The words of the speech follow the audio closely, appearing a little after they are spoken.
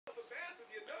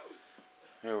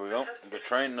Here we go, the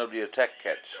training of the attack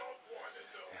cats.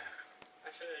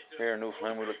 Here in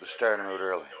Newfoundland we look to start them out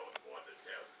early.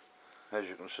 As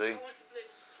you can see,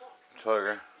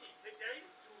 Tiger and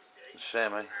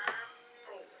Sammy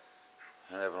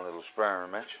and having a little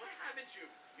sparring match.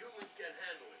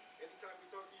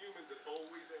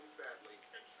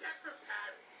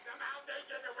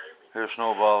 Here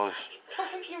Snowball is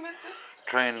You missed it.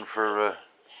 training for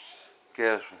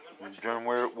gas during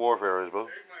warfare, I suppose.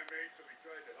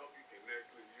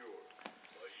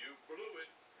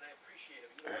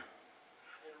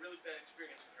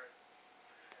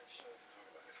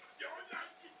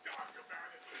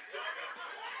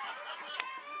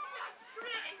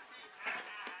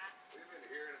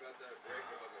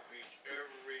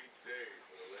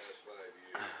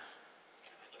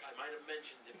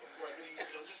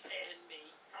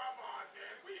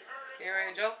 Here,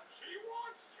 Angel.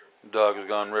 The dog has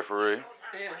gone referee.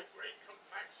 Yeah.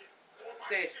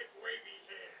 Sit.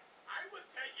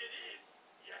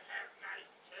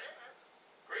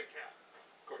 Great calves.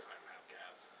 Of course I don't have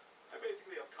calves. I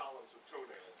basically have columns with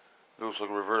toenails. Looks like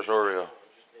a reverse Oreo.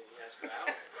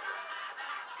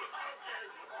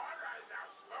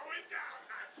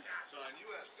 Son, you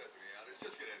asked Stephanie out. It's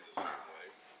just gonna end the same way.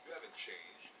 You haven't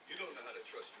changed. You don't know how to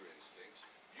trust your instincts.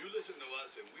 You listen to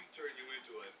us and we turn you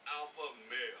into an alpha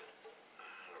male.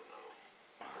 I don't know.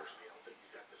 Personally, I don't think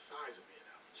he's got the size of me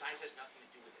enough. Size has nothing to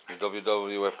do with it. The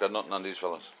WWF got nothing on these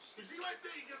fellas. You see right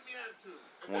there, you give me attitude.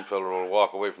 One fella will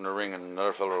walk away from the ring and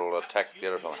another fella will attack the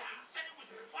other fella.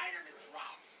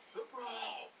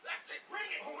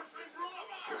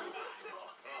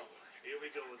 Here we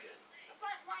go again. It's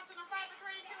like watching a fight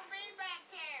between two beanbag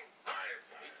chairs.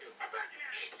 Me too. I'm back here.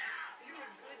 You're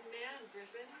a good man,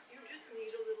 Griffin. You just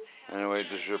need a little help. Anyway,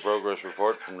 this is your progress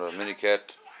report from the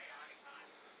Minicat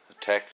attack